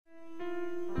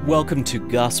Welcome to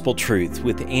Gospel Truth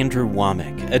with Andrew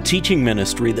Wommack, a teaching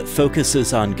ministry that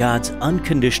focuses on God's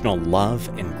unconditional love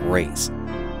and grace.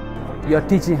 Your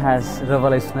teaching has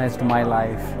revolutionized my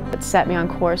life. It set me on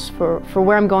course for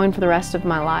where I'm going for the rest of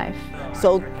my life.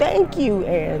 So thank you,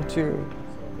 Andrew,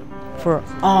 for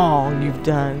all you've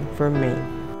done for me.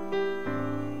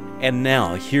 And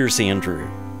now, here's Andrew.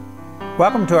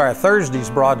 Welcome to our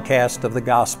Thursday's broadcast of the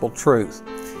Gospel Truth.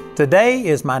 Today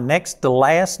is my next to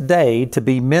last day to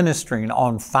be ministering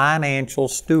on financial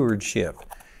stewardship.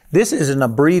 This is an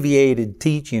abbreviated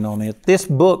teaching on it. This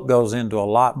book goes into a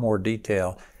lot more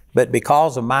detail, but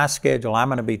because of my schedule, I'm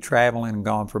going to be traveling and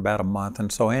gone for about a month. And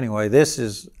so anyway, this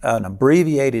is an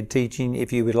abbreviated teaching.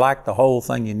 If you would like the whole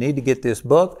thing, you need to get this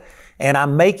book. And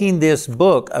I'm making this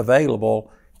book available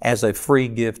as a free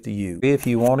gift to you. If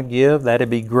you want to give, that'd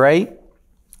be great.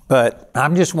 But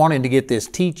I'm just wanting to get this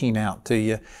teaching out to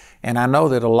you. And I know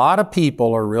that a lot of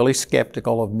people are really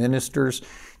skeptical of ministers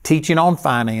teaching on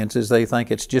finances. They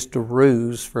think it's just a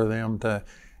ruse for them to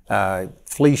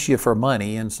fleece you for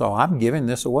money. And so I'm giving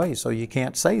this away, so you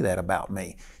can't say that about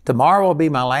me. Tomorrow will be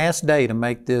my last day to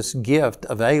make this gift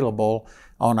available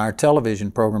on our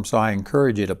television program, so I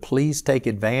encourage you to please take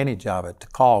advantage of it, to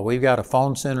call. We've got a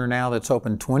phone center now that's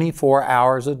open 24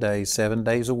 hours a day, 7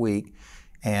 days a week.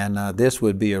 And this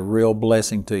would be a real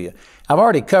blessing to you. I've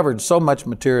already covered so much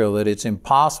material that it's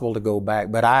impossible to go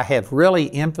back, but I have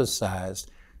really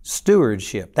emphasized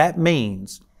stewardship. That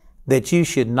means that you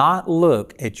should not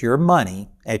look at your money,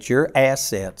 at your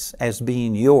assets, as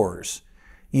being yours.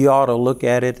 You ought to look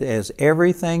at it as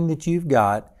everything that you've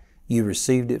got, you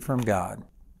received it from God.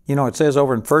 You know, it says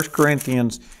over in 1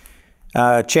 Corinthians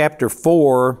chapter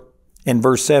 4 and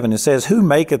verse 7, it says, "Who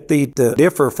maketh thee to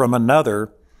differ from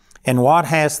another? And what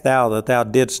hast thou that thou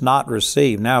didst not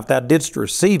receive? Now, if thou didst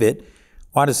receive it,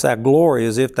 why dost thou glory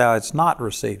as if thou hadst not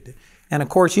received it?" And of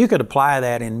course, you could apply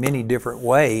that in many different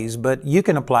ways, but you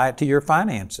can apply it to your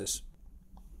finances.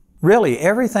 Really,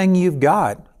 everything you've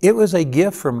got, it was a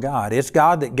gift from God. It's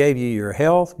God that gave you your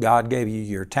health. God gave you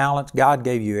your talents. God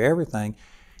gave you everything.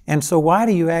 And so why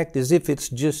do you act as if it's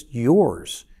just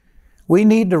yours? We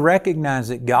need to recognize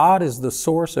that God is the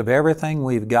source of everything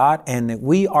we've got and that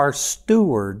we are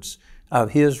stewards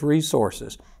of His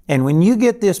resources. And when you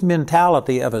get this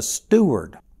mentality of a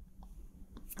steward,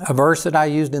 a verse that I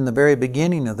used in the very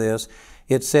beginning of this,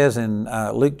 it says in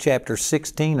Luke chapter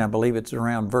 16, I believe it's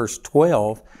around verse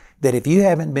 12, that if you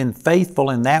haven't been faithful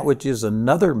in that which is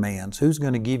another man's, who's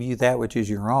going to give you that which is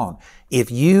your own? If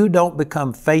you don't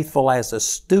become faithful as a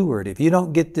steward, if you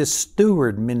don't get this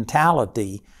steward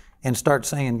mentality and start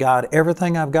saying, "God,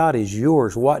 everything I've got is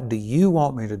yours. What do you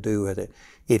want me to do with it?"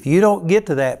 If you don't get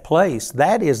to that place,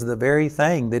 that is the very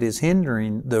thing that is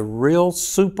hindering the real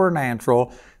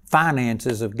supernatural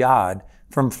finances of God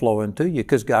from flowing to you,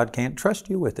 because God can't trust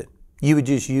you with it. You would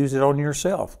just use it on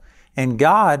yourself. And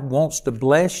God wants to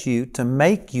bless you to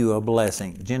make you a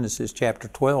blessing. Genesis chapter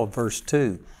 12, verse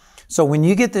 2. So when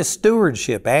you get this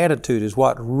stewardship attitude is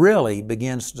what really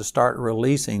begins to start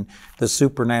releasing the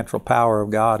supernatural power of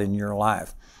God in your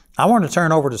life. I want to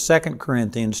turn over to 2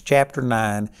 Corinthians chapter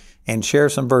 9 and share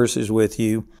some verses with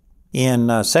you.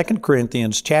 In 2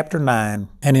 Corinthians chapter 9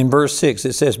 and in verse 6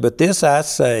 it says, "But this I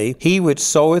say, he which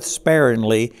soweth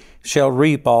sparingly shall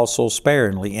reap also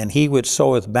sparingly, and he which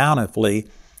soweth bountifully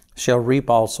shall reap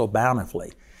also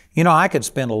bountifully." You know, I could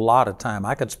spend a lot of time.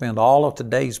 I could spend all of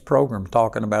today's program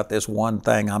talking about this one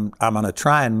thing. I'm going to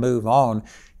try and move on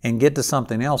and get to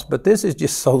something else. But this is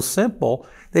just so simple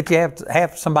that you have to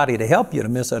have somebody to help you to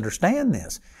misunderstand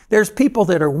this. There's people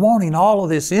that are wanting all of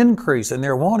this increase and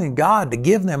they're wanting God to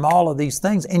give them all of these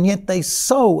things, and yet they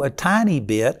sow a tiny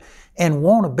bit and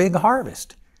want a big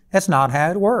harvest. That's not how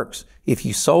it works. If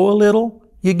you sow a little,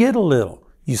 you get a little.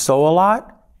 You sow a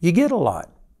lot, you get a lot.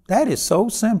 That is so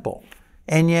simple.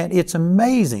 And yet it's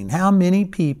amazing how many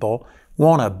people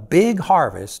want a big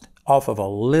harvest off of a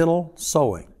little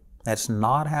sowing. That's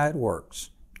not how it works.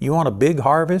 You want a big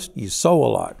harvest, you sow a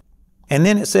lot. And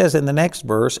then it says in the next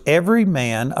verse, "Every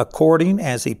man according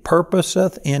as he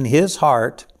purposeth in his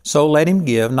heart, so let him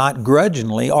give, not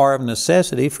grudgingly or of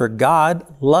necessity, for God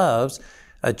loves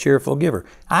a cheerful giver."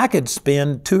 I could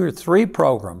spend 2 or 3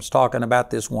 programs talking about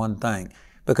this one thing,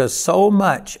 because so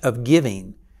much of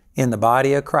giving in the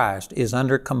body of Christ is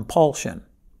under compulsion.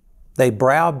 They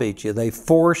browbeat you. They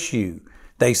force you.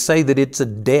 They say that it's a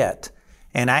debt.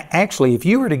 And actually, if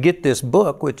you were to get this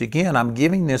book, which again, I'm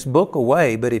giving this book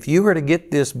away, but if you were to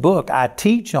get this book, I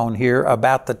teach on here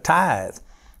about the tithe.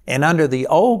 And under the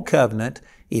old covenant,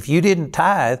 if you didn't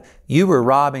tithe, you were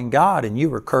robbing God and you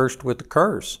were cursed with the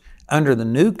curse. Under the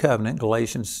new covenant,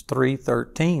 Galatians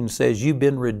 3:13 says you've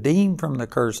been redeemed from the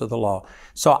curse of the law.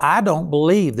 So I don't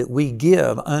believe that we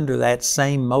give under that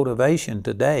same motivation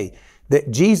today,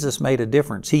 that Jesus made a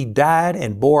difference. He died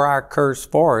and bore our curse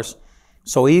for us.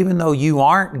 So even though you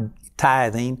aren't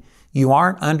tithing, you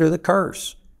aren't under the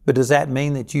curse. But does that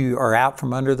mean that you are out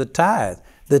from under the tithe?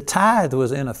 The tithe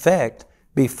was in effect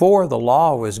before the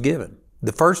law was given.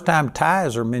 The first time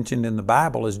tithes are mentioned in the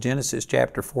Bible is Genesis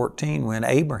chapter 14, when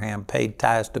Abraham paid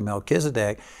tithes to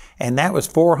Melchizedek. And that was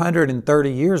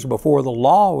 430 years before the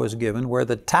law was given, where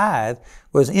the tithe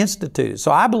was instituted.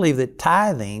 So I believe that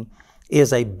tithing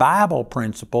is a Bible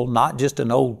principle, not just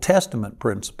an Old Testament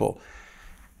principle.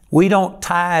 We don't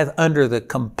tithe under the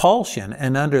compulsion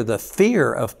and under the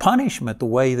fear of punishment the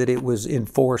way that it was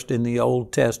enforced in the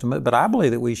Old Testament, but I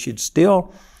believe that we should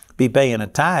still be paying a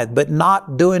tithe, but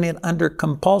not doing it under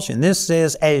compulsion. This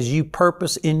says, as you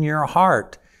purpose in your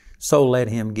heart, so let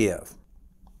him give.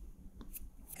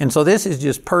 And so this is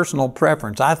just personal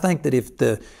preference. I think that if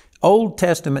the Old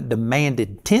Testament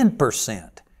demanded 10%,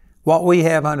 what we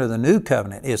have under the New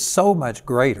Covenant is so much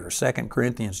greater. 2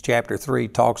 Corinthians chapter 3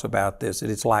 talks about this, that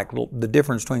it's like the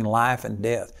difference between life and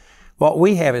death. What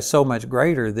we have is so much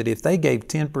greater that if they gave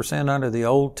 10% under the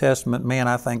Old Testament, man,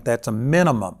 I think that's a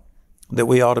minimum that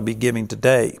we ought to be giving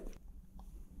today.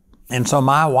 And so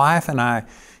my wife and I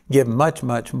give much,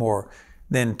 much more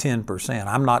than 10%.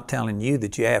 I'm not telling you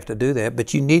that you have to do that,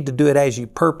 but you need to do it as you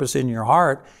purpose in your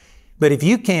heart. But if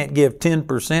you can't give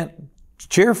 10%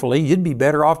 cheerfully, you'd be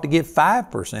better off to give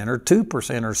 5% or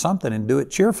 2% or something and do it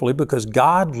cheerfully, because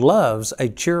God loves a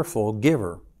cheerful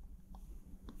giver.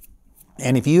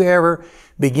 And if you ever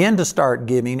begin to start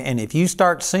giving, and if you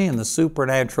start seeing the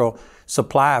supernatural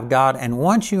supply of God, and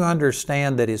once you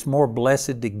understand that it's more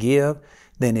blessed to give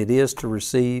than it is to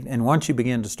receive, and once you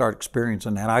begin to start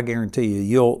experiencing that, I guarantee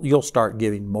you, you'll start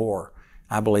giving more,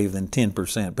 I believe, than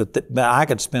 10%. But I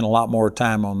could spend a lot more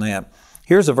time on that.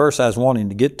 Here's a verse I was wanting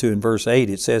to get to in verse 8.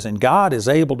 It says, "And God is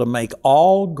able to make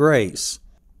all grace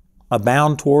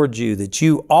abound towards you, that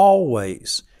you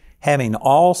always, having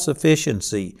all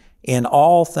sufficiency in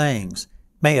all things,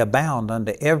 may abound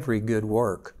unto every good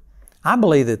work." I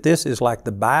believe that this is like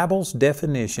the Bible's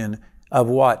definition of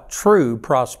what true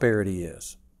prosperity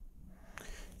is.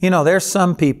 You know, there's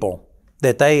some people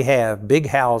that they have big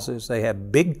houses, they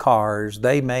have big cars,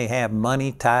 they may have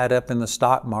money tied up in the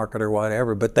stock market or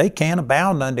whatever, but they can't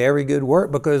abound unto every good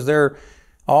work because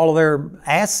all of their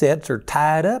assets are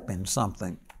tied up in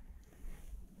something.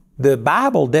 The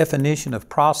Bible definition of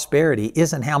prosperity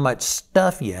isn't how much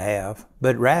stuff you have,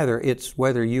 but rather it's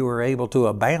whether you are able to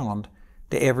abound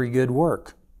to every good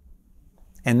work.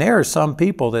 And there are some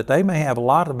people that they may have a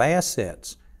lot of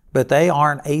assets, but they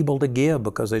aren't able to give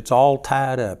because it's all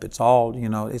tied up. It's all,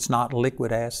 it's not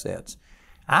liquid assets.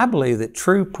 I believe that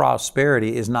true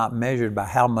prosperity is not measured by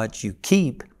how much you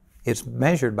keep, it's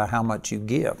measured by how much you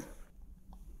give.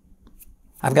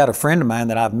 I've got a friend of mine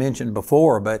that I've mentioned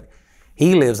before, but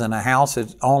he lives in a house he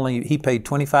paid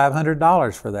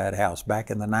 $2,500 for that house back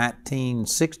in the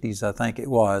 1960s, I think it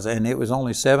was, and it was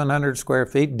only 700 square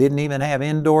feet, didn't even have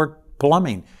indoor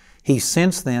plumbing. He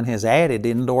since then has added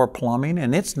indoor plumbing,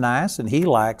 and it's nice and he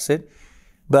likes it,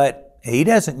 but he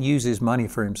doesn't use his money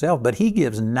for himself, but he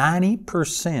gives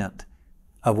 90%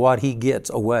 of what he gets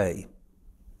away.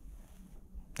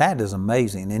 That is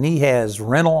amazing. And he has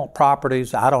rental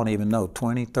properties, I don't even know,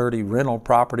 20, 30 rental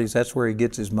properties. That's where he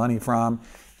gets his money from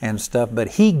and stuff, but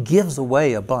he gives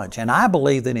away a bunch. And I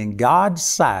believe that in God's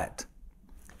sight,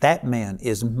 that man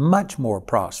is much more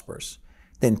prosperous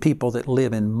than people that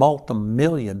live in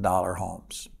multi-million-dollar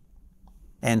homes.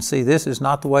 And see, this is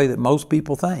not the way that most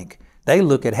people think. They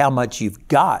look at how much you've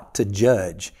got to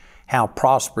judge how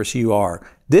prosperous you are.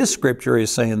 This scripture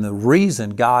is saying the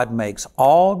reason God makes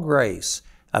all grace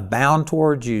abound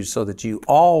towards you so that you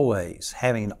always,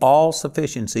 having all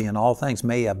sufficiency in all things,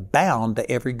 may abound to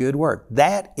every good work.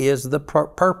 That is the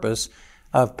purpose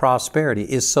of prosperity,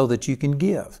 is so that you can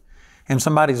give. And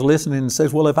somebody's listening and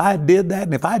says, well, if I did that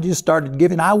and if I just started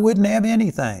giving, I wouldn't have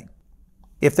anything.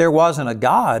 If there wasn't a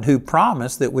God who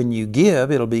promised that when you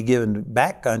give, it'll be given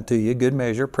back unto you, good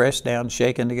measure, pressed down,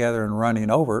 shaken together, and running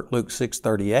over, Luke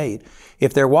 6:38.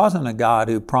 If there wasn't a God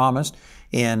who promised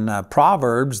in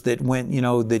Proverbs that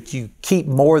that you keep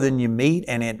more than you meet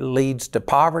and it leads to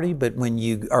poverty, but when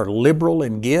you are liberal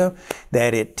and give,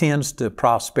 that it tends to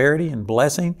prosperity and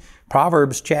blessing.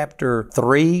 Proverbs chapter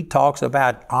 3 talks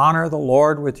about honor the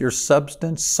Lord with your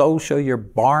substance, so shall your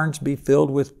barns be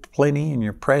filled with plenty and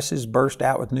your presses burst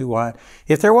out with new wine.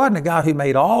 If there wasn't a God who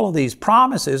made all of these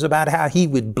promises about how He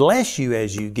would bless you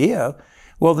as you give,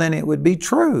 well, then it would be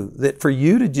true that for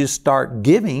you to just start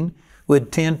giving would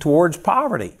tend towards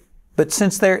poverty. But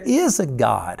since there is a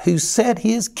God who set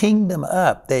His kingdom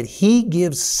up, that He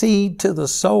gives seed to the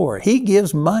sower, He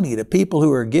gives money to people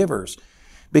who are givers.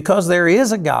 Because there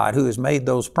is a God who has made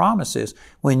those promises,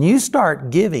 when you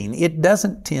start giving, it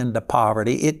doesn't tend to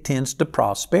poverty, it tends to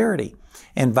prosperity.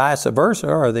 And vice versa,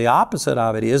 or the opposite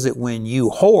of it is that when you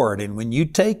hoard and when you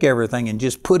take everything and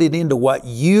just put it into what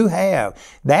you have,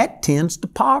 that tends to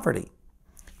poverty.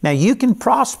 Now you can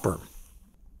prosper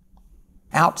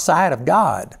outside of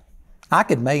God. I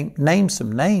could name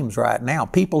some names right now,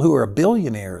 people who are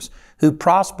billionaires who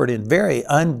prospered in very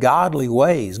ungodly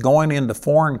ways, going into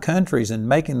foreign countries and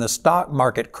making the stock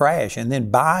market crash and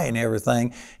then buying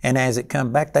everything. And as it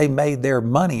come back, they made their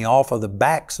money off of the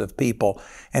backs of people.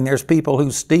 And there's people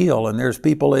who steal, and there's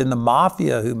people in the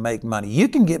mafia who make money. You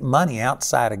can get money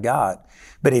outside of God.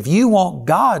 But if you want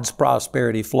God's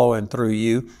prosperity flowing through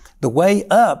you, the way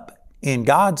up in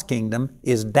God's kingdom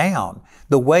is down.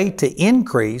 The way to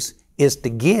increase is to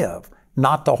give,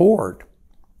 not to hoard.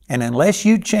 And unless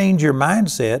you change your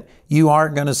mindset, you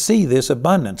aren't going to see this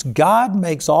abundance. God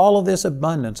makes all of this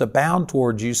abundance abound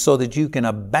towards you so that you can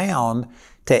abound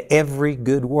to every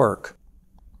good work.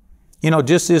 You know,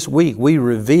 just this week we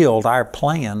revealed our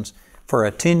plans for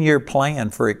a 10-year plan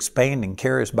for expanding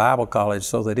Charis Bible College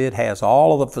so that it has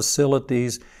all of the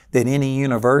facilities that any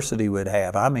university would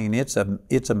have. I mean, it's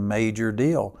a major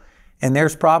deal. And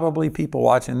there's probably people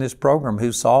watching this program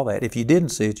who saw that. If you didn't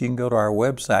see it, you can go to our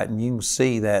website and you can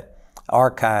see that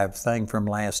archive thing from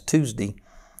last Tuesday.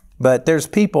 But there's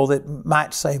people that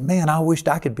might say, man, I wished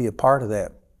I could be a part of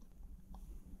that.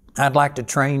 I'd like to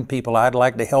train people. I'd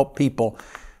like to help people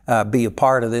be a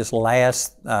part of this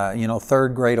last,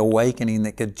 third grade awakening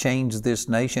that could change this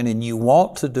nation. And you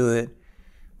want to do it,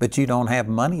 but you don't have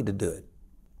money to do it.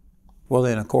 Well,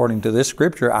 then, according to this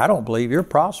scripture, I don't believe you're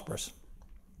prosperous.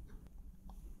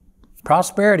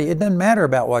 Prosperity, it doesn't matter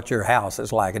about what your house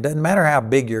is like. It doesn't matter how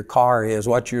big your car is,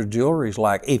 what your jewelry is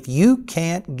like. If you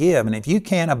can't give and if you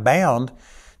can't abound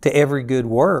to every good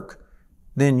work,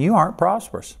 then you aren't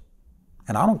prosperous.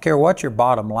 And I don't care what your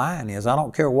bottom line is. I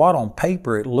don't care what on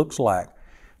paper it looks like.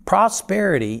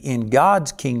 Prosperity in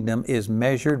God's kingdom is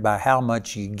measured by how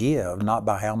much you give, not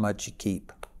by how much you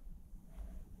keep.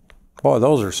 Boy,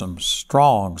 those are some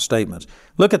strong statements.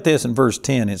 Look at this in verse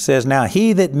 10. It says, "Now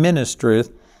he that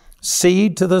ministereth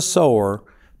seed to the sower,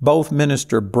 both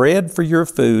minister bread for your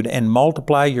food and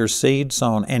multiply your seed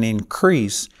sown and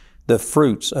increase the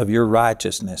fruits of your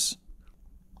righteousness."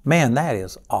 Man, that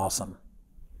is awesome.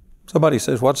 Somebody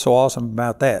says, what's so awesome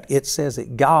about that? It says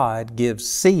that God gives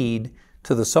seed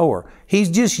to the sower. He's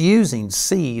just using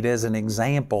seed as an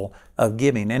example of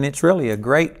giving. And it's really a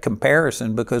great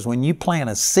comparison because when you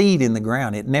plant a seed in the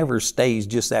ground, it never stays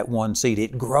just that one seed.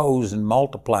 It grows and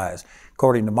multiplies.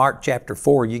 According to Mark chapter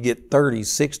 4, you get 30,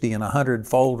 60, and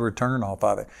 100-fold return off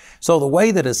of it. So the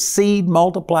way that a seed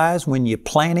multiplies when you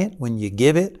plant it, when you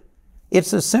give it,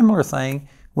 it's a similar thing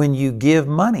when you give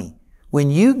money. When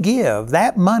you give,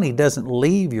 that money doesn't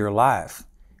leave your life.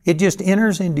 It just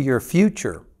enters into your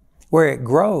future where it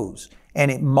grows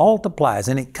and it multiplies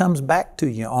and it comes back to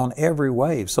you on every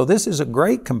wave. So this is a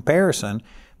great comparison.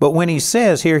 But when he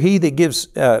says here, he that gives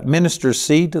ministers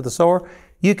seed to the sower,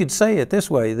 you could say it this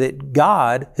way, that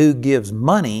God who gives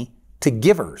money to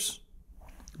givers,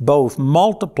 both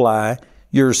multiply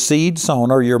your seed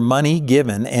sown or your money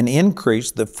given and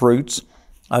increase the fruits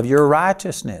of your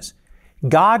righteousness.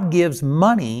 God gives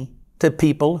money to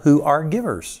people who are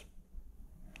givers.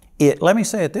 Let me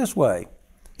say it this way.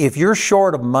 If you're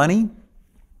short of money,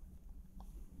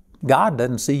 God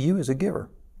doesn't see you as a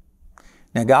giver.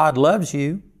 Now, God loves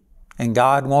you and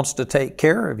God wants to take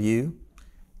care of you.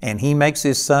 And He makes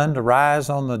His sun to rise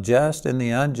on the just and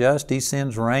the unjust. He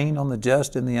sends rain on the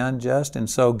just and the unjust. And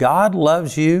so God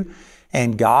loves you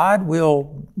and God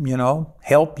will,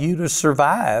 help you to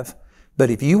survive. But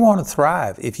if you want to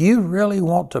thrive, if you really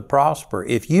want to prosper,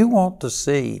 if you want to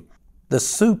see the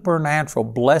supernatural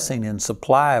blessing and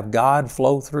supply of God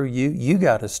flow through you, you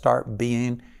got to start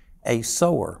being a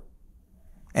sower.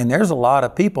 And there's a lot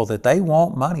of people that they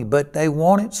want money, but they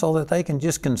want it so that they can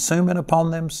just consume it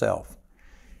upon themselves.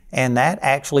 And that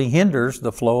actually hinders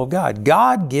the flow of God.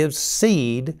 God gives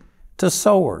seed to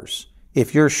sowers.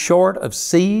 If you're short of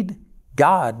seed,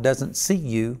 God doesn't see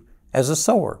you as a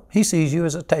sower. He sees you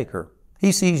as a taker.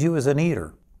 He sees you as an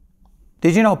eater.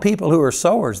 Did you know people who are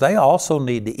sowers, they also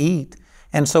need to eat?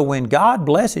 And so when God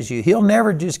blesses you, He'll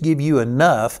never just give you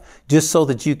enough just so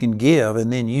that you can give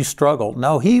and then you struggle.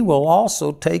 No, He will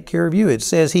also take care of you. It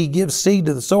says He gives seed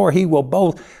to the sower. He will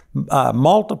both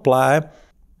multiply.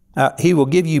 He will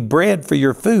give you bread for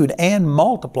your food and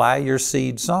multiply your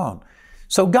seed sown.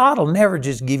 So God will never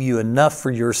just give you enough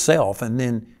for yourself and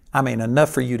then, enough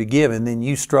for you to give and then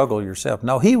you struggle yourself.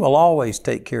 No, He will always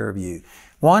take care of you.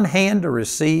 One hand to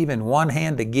receive and one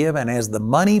hand to give, and as the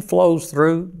money flows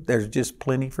through, there's just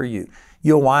plenty for you.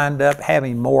 You'll wind up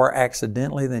having more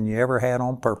accidentally than you ever had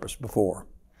on purpose before.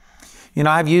 You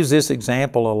know, I've used this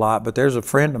example a lot, but there's a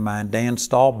friend of mine, Dan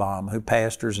Stahlbaum, who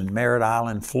pastors in Merritt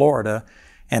Island, Florida,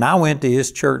 and I went to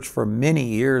his church for many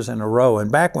years in a row.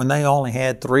 And back when they only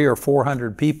had 300 or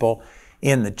 400 people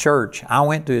in the church, I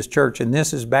went to his church, and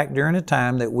this is back during a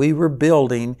time that we were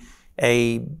building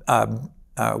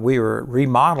we were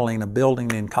remodeling a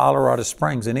building in Colorado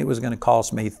Springs, and it was going to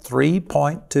cost me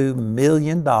 $3.2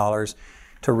 million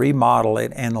to remodel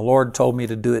it, and the Lord told me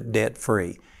to do it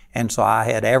debt-free. And so I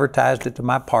had advertised it to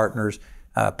my partners.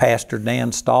 Pastor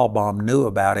Dan Stahlbaum knew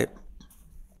about it.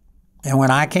 And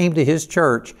when I came to his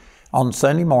church on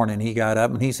Sunday morning, he got up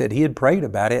and he said he had prayed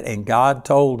about it, and God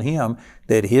told him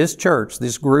that his church,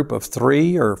 this group of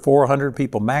 300 or 400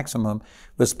 people maximum,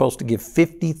 was supposed to give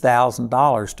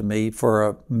 $50,000 to me for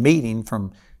a meeting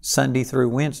from Sunday through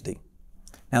Wednesday.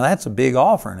 Now that's a big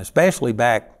offering, especially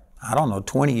back,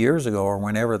 20 years ago or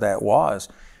whenever that was.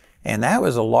 And that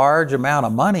was a large amount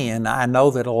of money, and I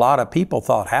know that a lot of people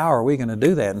thought, how are we going to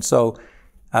do that? And so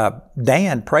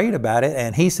Dan prayed about it,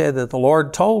 and he said that the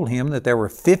Lord told him that there were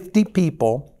 50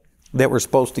 people that were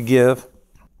supposed to give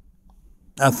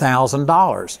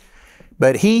 $1,000.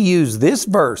 But he used this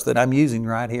verse that I'm using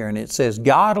right here, and it says,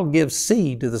 God will give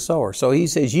seed to the sower. So he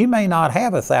says, you may not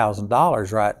have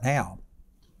 $1,000 right now,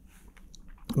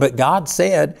 but God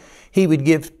said He would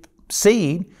give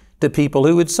seed to people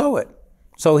who would sow it.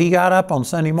 So he got up on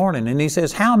Sunday morning and he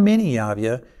says, how many of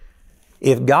you,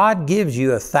 if God gives you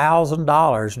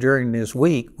 $1,000 during this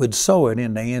week, would sow it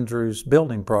into Andrew's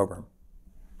building program?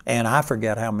 And I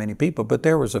forget how many people, but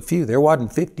there was a few. There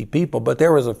wasn't 50 people, but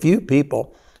there was a few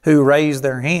people who raised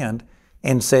their hand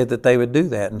and said that they would do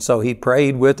that. And so he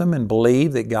prayed with them and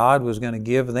believed that God was going to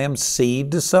give them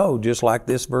seed to sow, just like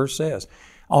this verse says.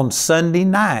 On Sunday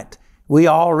night, we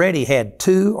already had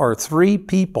 2 or 3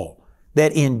 people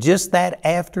that in just that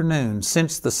afternoon,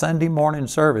 since the Sunday morning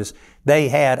service, they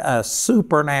had a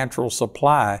supernatural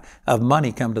supply of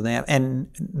money come to them. And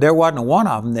there wasn't one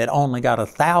of them that only got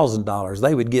 $1,000.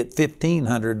 They would get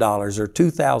 $1,500 or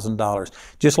 $2,000.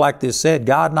 Just like this said,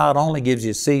 God not only gives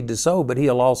you seed to sow, but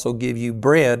He'll also give you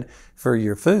bread for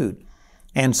your food.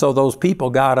 And so those people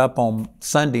got up on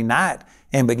Sunday night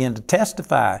and began to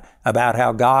testify about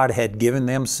how God had given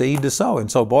them seed to sow.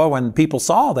 And so, boy, when people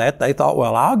saw that, they thought,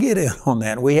 well, I'll get in on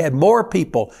that. We had more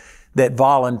people that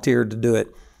volunteered to do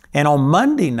it. And on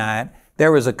Monday night,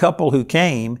 there was a couple who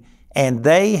came, and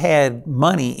they had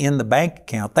money in the bank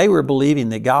account. They were believing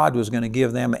that God was going to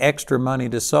give them extra money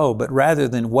to sow, but rather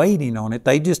than waiting on it,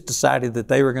 they just decided that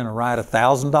they were going to write a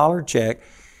 $1,000 check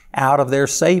out of their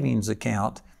savings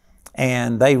account.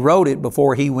 And they wrote it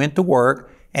before he went to work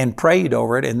and prayed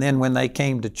over it. And then when they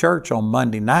came to church on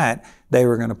Monday night, they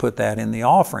were going to put that in the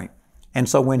offering. And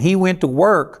so when he went to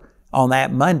work on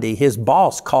that Monday, his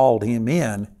boss called him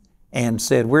in and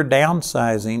said, we're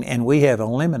downsizing and we have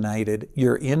eliminated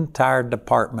your entire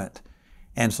department.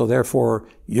 And so therefore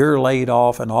you're laid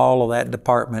off and all of that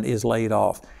department is laid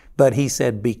off. But he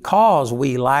said, because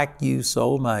we like you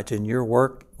so much and your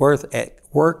work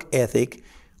ethic,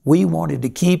 we wanted to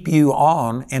keep you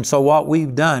on, and so what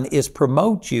we've done is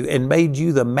promote you and made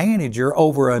you the manager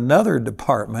over another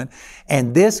department,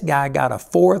 and this guy got a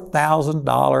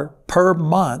 $4,000 per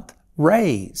month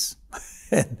raise.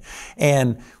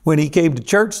 And when he came to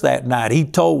church that night, he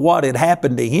told what had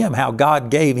happened to him, how God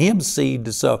gave him seed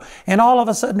to sow. And all of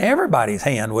a sudden, everybody's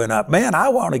hand went up. Man, I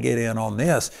want to get in on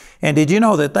this. And did you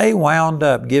know that they wound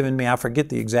up giving me, I forget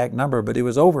the exact number, but it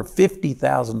was over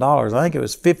 $50,000. I think it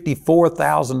was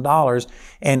 $54,000.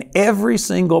 And every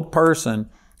single person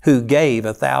who gave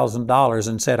 $1,000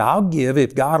 and said, I'll give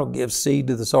if God will give seed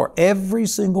to the sower, every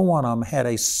single one of them had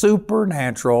a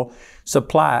supernatural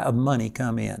supply of money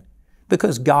come in.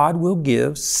 Because God will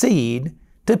give seed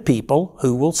to people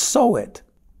who will sow it.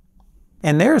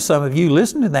 And there are some of you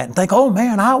listening to that and think, oh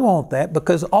man, I want that,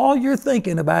 because all you're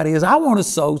thinking about is, I want to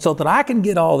sow so that I can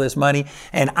get all this money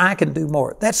and I can do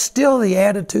more. That's still the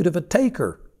attitude of a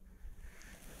taker.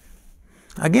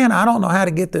 Again, I don't know how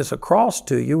to get this across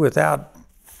to you without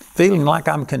feeling like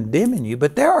I'm condemning you,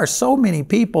 but there are so many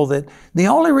people that the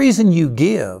only reason you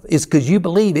give is because you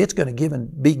believe it's going to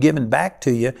be given back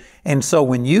to you. And so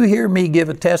when you hear me give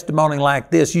a testimony like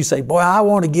this, you say, boy, I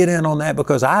want to get in on that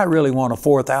because I really want a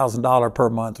 $4,000 per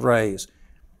month raise.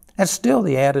 That's still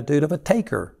the attitude of a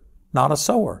taker, not a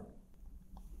sower.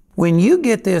 When you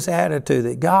get this attitude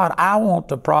that, God, I want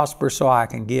to prosper so I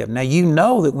can give. Now, you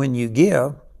know that when you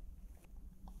give,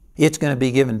 it's going to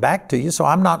be given back to you. So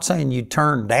I'm not saying you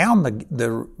turn down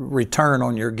the return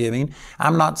on your giving.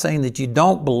 I'm not saying that you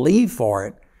don't believe for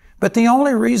it. But the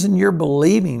only reason you're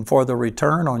believing for the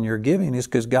return on your giving is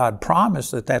because God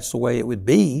promised that that's the way it would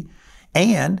be.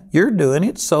 And you're doing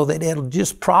it so that it'll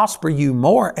just prosper you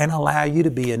more and allow you to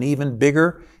be an even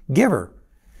bigger giver.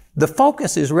 The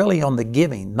focus is really on the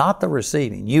giving, not the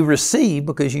receiving. You receive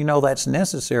because you know that's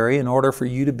necessary in order for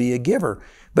you to be a giver.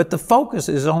 But the focus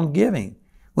is on giving.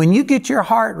 When you get your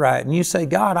heart right and you say,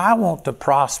 God, I want to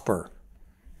prosper.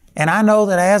 And I know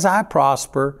that as I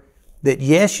prosper, that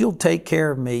yes, you'll take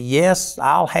care of me. Yes,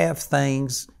 I'll have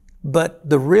things. But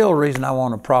the real reason I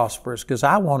want to prosper is because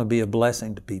I want to be a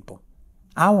blessing to people.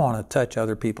 I want to touch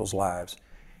other people's lives.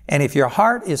 And if your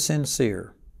heart is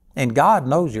sincere, and God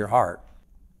knows your heart,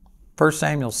 1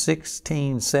 Samuel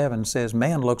 16:7 says,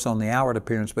 man looks on the outward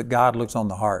appearance, but God looks on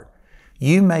the heart.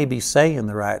 You may be saying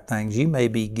the right things, you may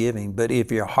be giving, but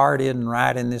if your heart isn't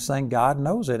right in this thing, God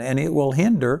knows it, and it will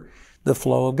hinder the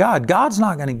flow of God. God's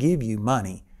not going to give you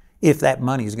money if that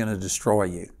money is going to destroy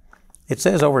you. It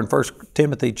says over in 1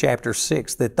 Timothy chapter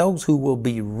 6 that those who will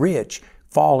be rich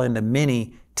fall into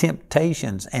many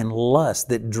temptations and lusts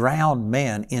that drown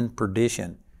men in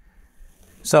perdition.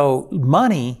 So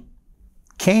money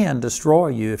can destroy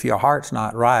you if your heart's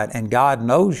not right, and God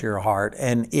knows your heart.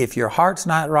 And if your heart's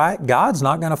not right, God's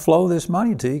not going to flow this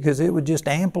money to you because it would just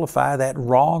amplify that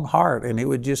wrong heart and it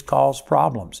would just cause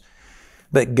problems.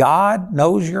 But God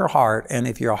knows your heart, and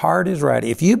if your heart is right,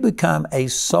 if you become a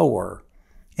sower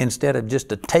instead of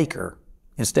just a taker,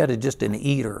 instead of just an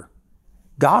eater,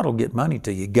 God will get money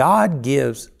to you. God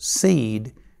gives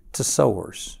seed to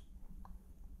sowers.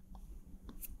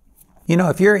 You know,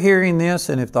 if you're hearing this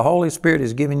and if the Holy Spirit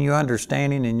is giving you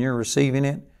understanding and you're receiving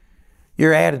it,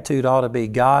 your attitude ought to be,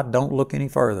 God, don't look any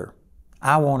further.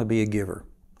 I want to be a giver.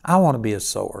 I want to be a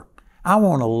sower. I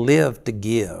want to live to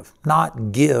give,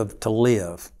 not give to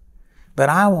live. But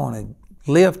I want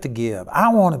to live to give. I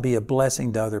want to be a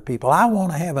blessing to other people. I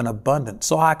want to have an abundance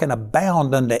so I can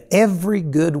abound unto every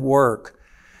good work,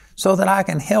 so that I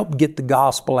can help get the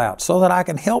gospel out, so that I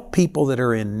can help people that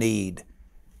are in need.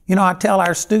 You know, I tell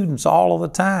our students all of the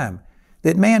time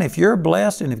that, man, if you're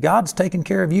blessed and if God's taking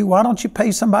care of you, why don't you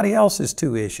pay somebody else's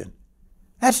tuition?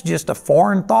 That's just a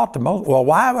foreign thought to most. Well,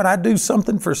 why would I do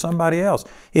something for somebody else?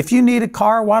 If you need a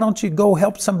car, why don't you go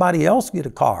help somebody else get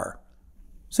a car?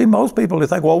 See, most people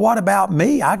think, well, what about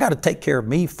me? I got to take care of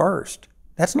me first.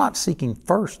 That's not seeking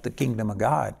first the kingdom of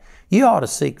God. You ought to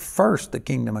seek first the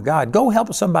kingdom of God. Go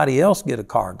help somebody else get a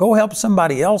car. Go help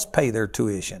somebody else pay their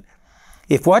tuition.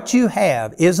 If what you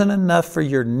have isn't enough for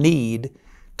your need,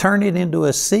 turn it into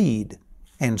a seed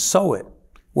and sow it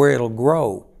where it'll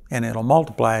grow and it'll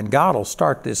multiply, and God will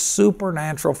start this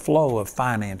supernatural flow of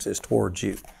finances towards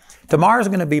you. Tomorrow's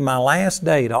going to be my last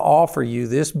day to offer you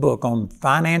this book on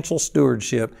financial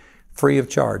stewardship free of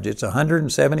charge. It's a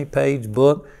 170-page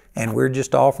book, and we're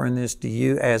just offering this to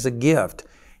you as a gift.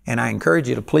 And I encourage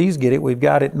you to please get it. We've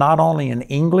got it not only in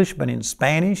English, but in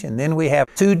Spanish. And then we have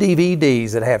 2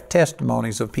 DVDs that have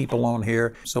testimonies of people on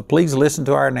here. So please listen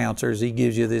to our announcer as he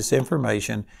gives you this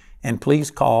information. And please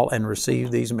call and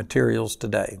receive these materials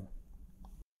today.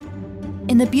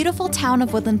 In the beautiful town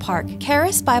of Woodland Park,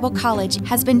 Charis Bible College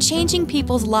has been changing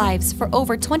people's lives for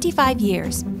over 25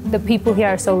 years. The people here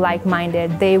are so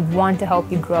like-minded. They want to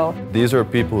help you grow. These are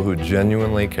people who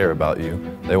genuinely care about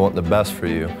you. They want the best for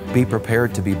you. Be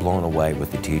prepared to be blown away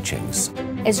with the teachings.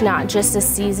 It's not just a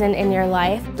season in your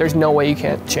life. There's no way you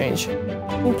can't change.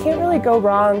 You can't really go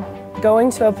wrong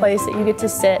going to a place that you get to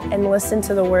sit and listen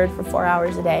to the Word for 4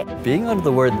 hours a day. Being under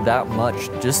the Word that much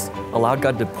just allowed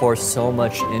God to pour so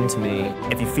much into me.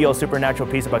 If you feel supernatural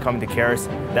peace about coming to Charis,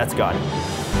 that's God.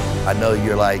 I know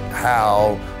you're like,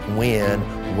 how, when,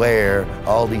 where,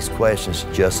 all these questions,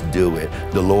 just do it.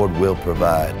 The Lord will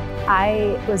provide.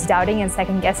 I was doubting and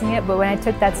second guessing it, but when I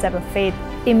took that step of faith,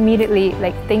 immediately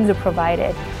things were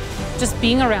provided. Just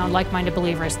being around like-minded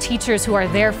believers, teachers who are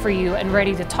there for you and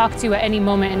ready to talk to you at any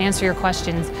moment and answer your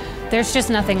questions, there's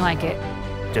just nothing like it.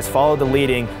 Just follow the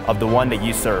leading of the one that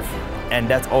you serve, and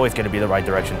that's always going to be the right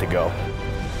direction to go.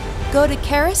 Go to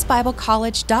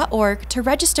charisbiblecollege.org to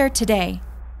register today.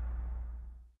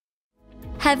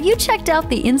 Have you checked out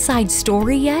the Inside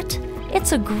Story yet?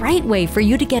 It's a great way for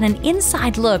you to get an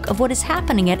inside look of what is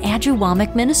happening at Andrew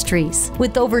Wommack Ministries.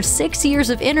 With over 6 years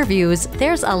of interviews,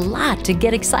 there's a lot to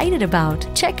get excited about.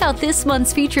 Check out this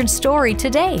month's featured story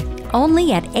today,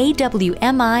 only at awmi.net.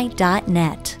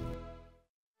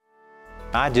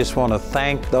 I just want to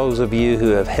thank those of you who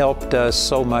have helped us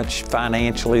so much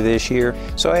financially this year.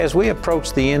 So as we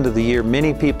approach the end of the year,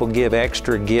 many people give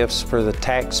extra gifts for the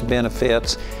tax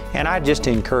benefits, and I just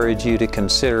encourage you to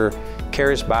consider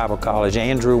Charis Bible College,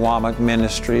 Andrew Wommack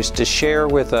Ministries, to share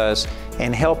with us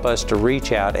and help us to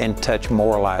reach out and touch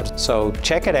more lives. So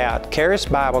check it out, Charis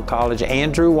Bible College,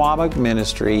 Andrew Wommack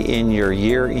Ministry, in your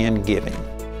year-end giving.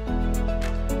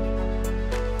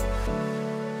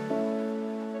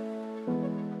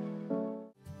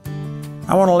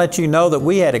 I want to let you know that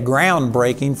we had a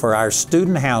groundbreaking for our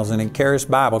student housing at Charis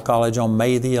Bible College on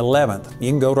May the 11th.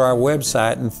 You can go to our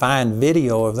website and find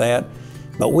video of that.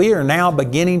 But we are now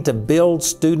beginning to build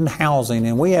student housing,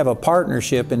 and we have a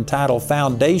partnership entitled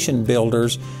Foundation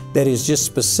Builders that is just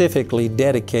specifically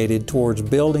dedicated towards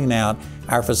building out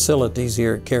our facilities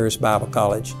here at Charis Bible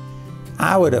College.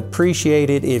 I would appreciate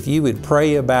it if you would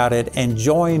pray about it and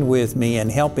join with me in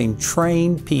helping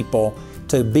train people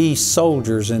to be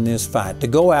soldiers in this fight, to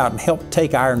go out and help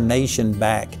take our nation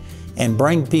back and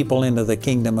bring people into the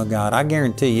kingdom of God. I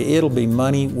guarantee you it'll be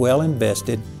money well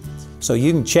invested. So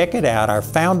you can check it out, our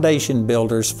Foundation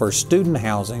Builders for Student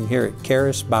Housing here at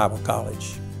Charis Bible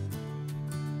College.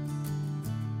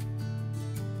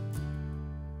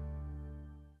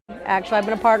 Actually, I've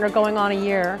been a partner going on a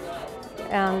year.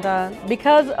 And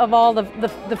because of all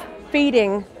the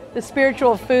feeding, the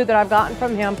spiritual food that I've gotten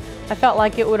from him, I felt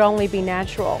like it would only be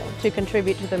natural to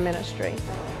contribute to the ministry.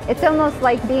 It's almost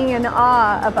like being in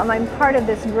awe of I'm part of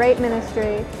this great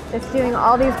ministry that's doing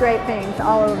all these great things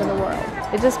all over the world.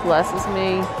 It just blesses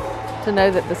me to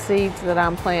know that the seeds that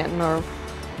I'm planting are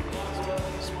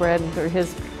spreading through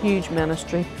his huge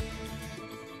ministry.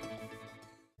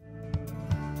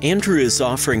 Andrew is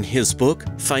offering his book,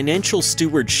 Financial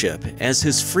Stewardship, as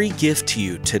his free gift to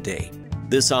you today.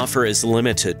 This offer is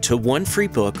limited to one free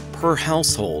book per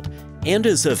household and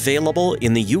is available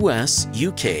in the US,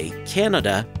 UK,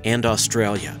 Canada, and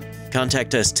Australia.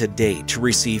 Contact us today to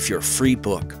receive your free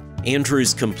book.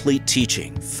 Andrew's complete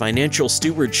teaching, Financial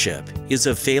Stewardship, is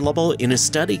available in a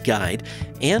study guide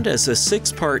and as a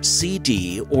 6-part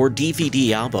CD or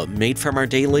DVD album made from our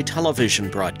daily television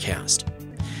broadcast.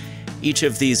 Each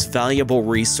of these valuable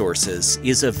resources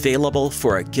is available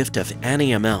for a gift of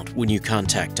any amount when you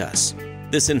contact us.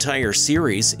 This entire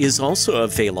series is also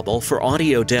available for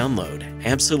audio download,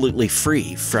 absolutely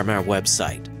free from our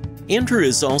website. Andrew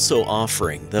is also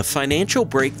offering the Financial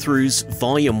Breakthroughs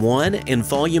Volume 1 and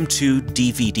Volume 2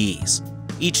 DVDs.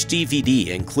 Each DVD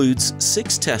includes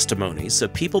 6 testimonies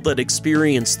of people that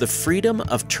experience the freedom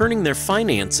of turning their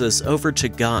finances over to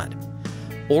God.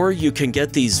 Or you can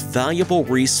get these valuable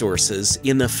resources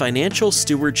in the Financial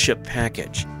Stewardship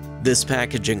package. This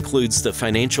package includes the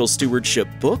Financial Stewardship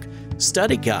book,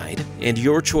 study guide, and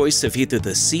your choice of either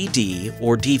the CD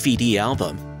or DVD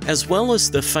album, as well as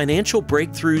the Financial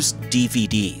Breakthroughs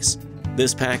DVDs.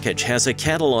 This package has a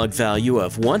catalog value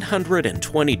of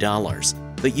 $120,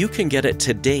 but you can get it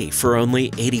today for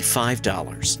only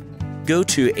 $85. Go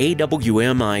to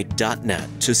awmi.net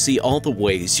to see all the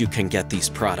ways you can get these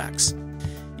products.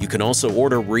 You can also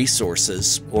order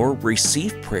resources or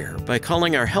receive prayer by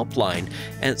calling our helpline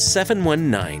at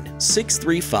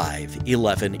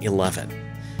 719-635-1111.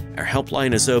 Our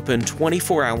helpline is open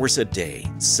 24 hours a day,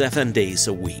 7 days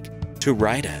a week. To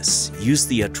write us, use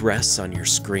the address on your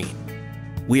screen.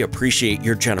 We appreciate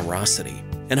your generosity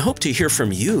and hope to hear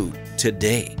from you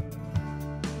today.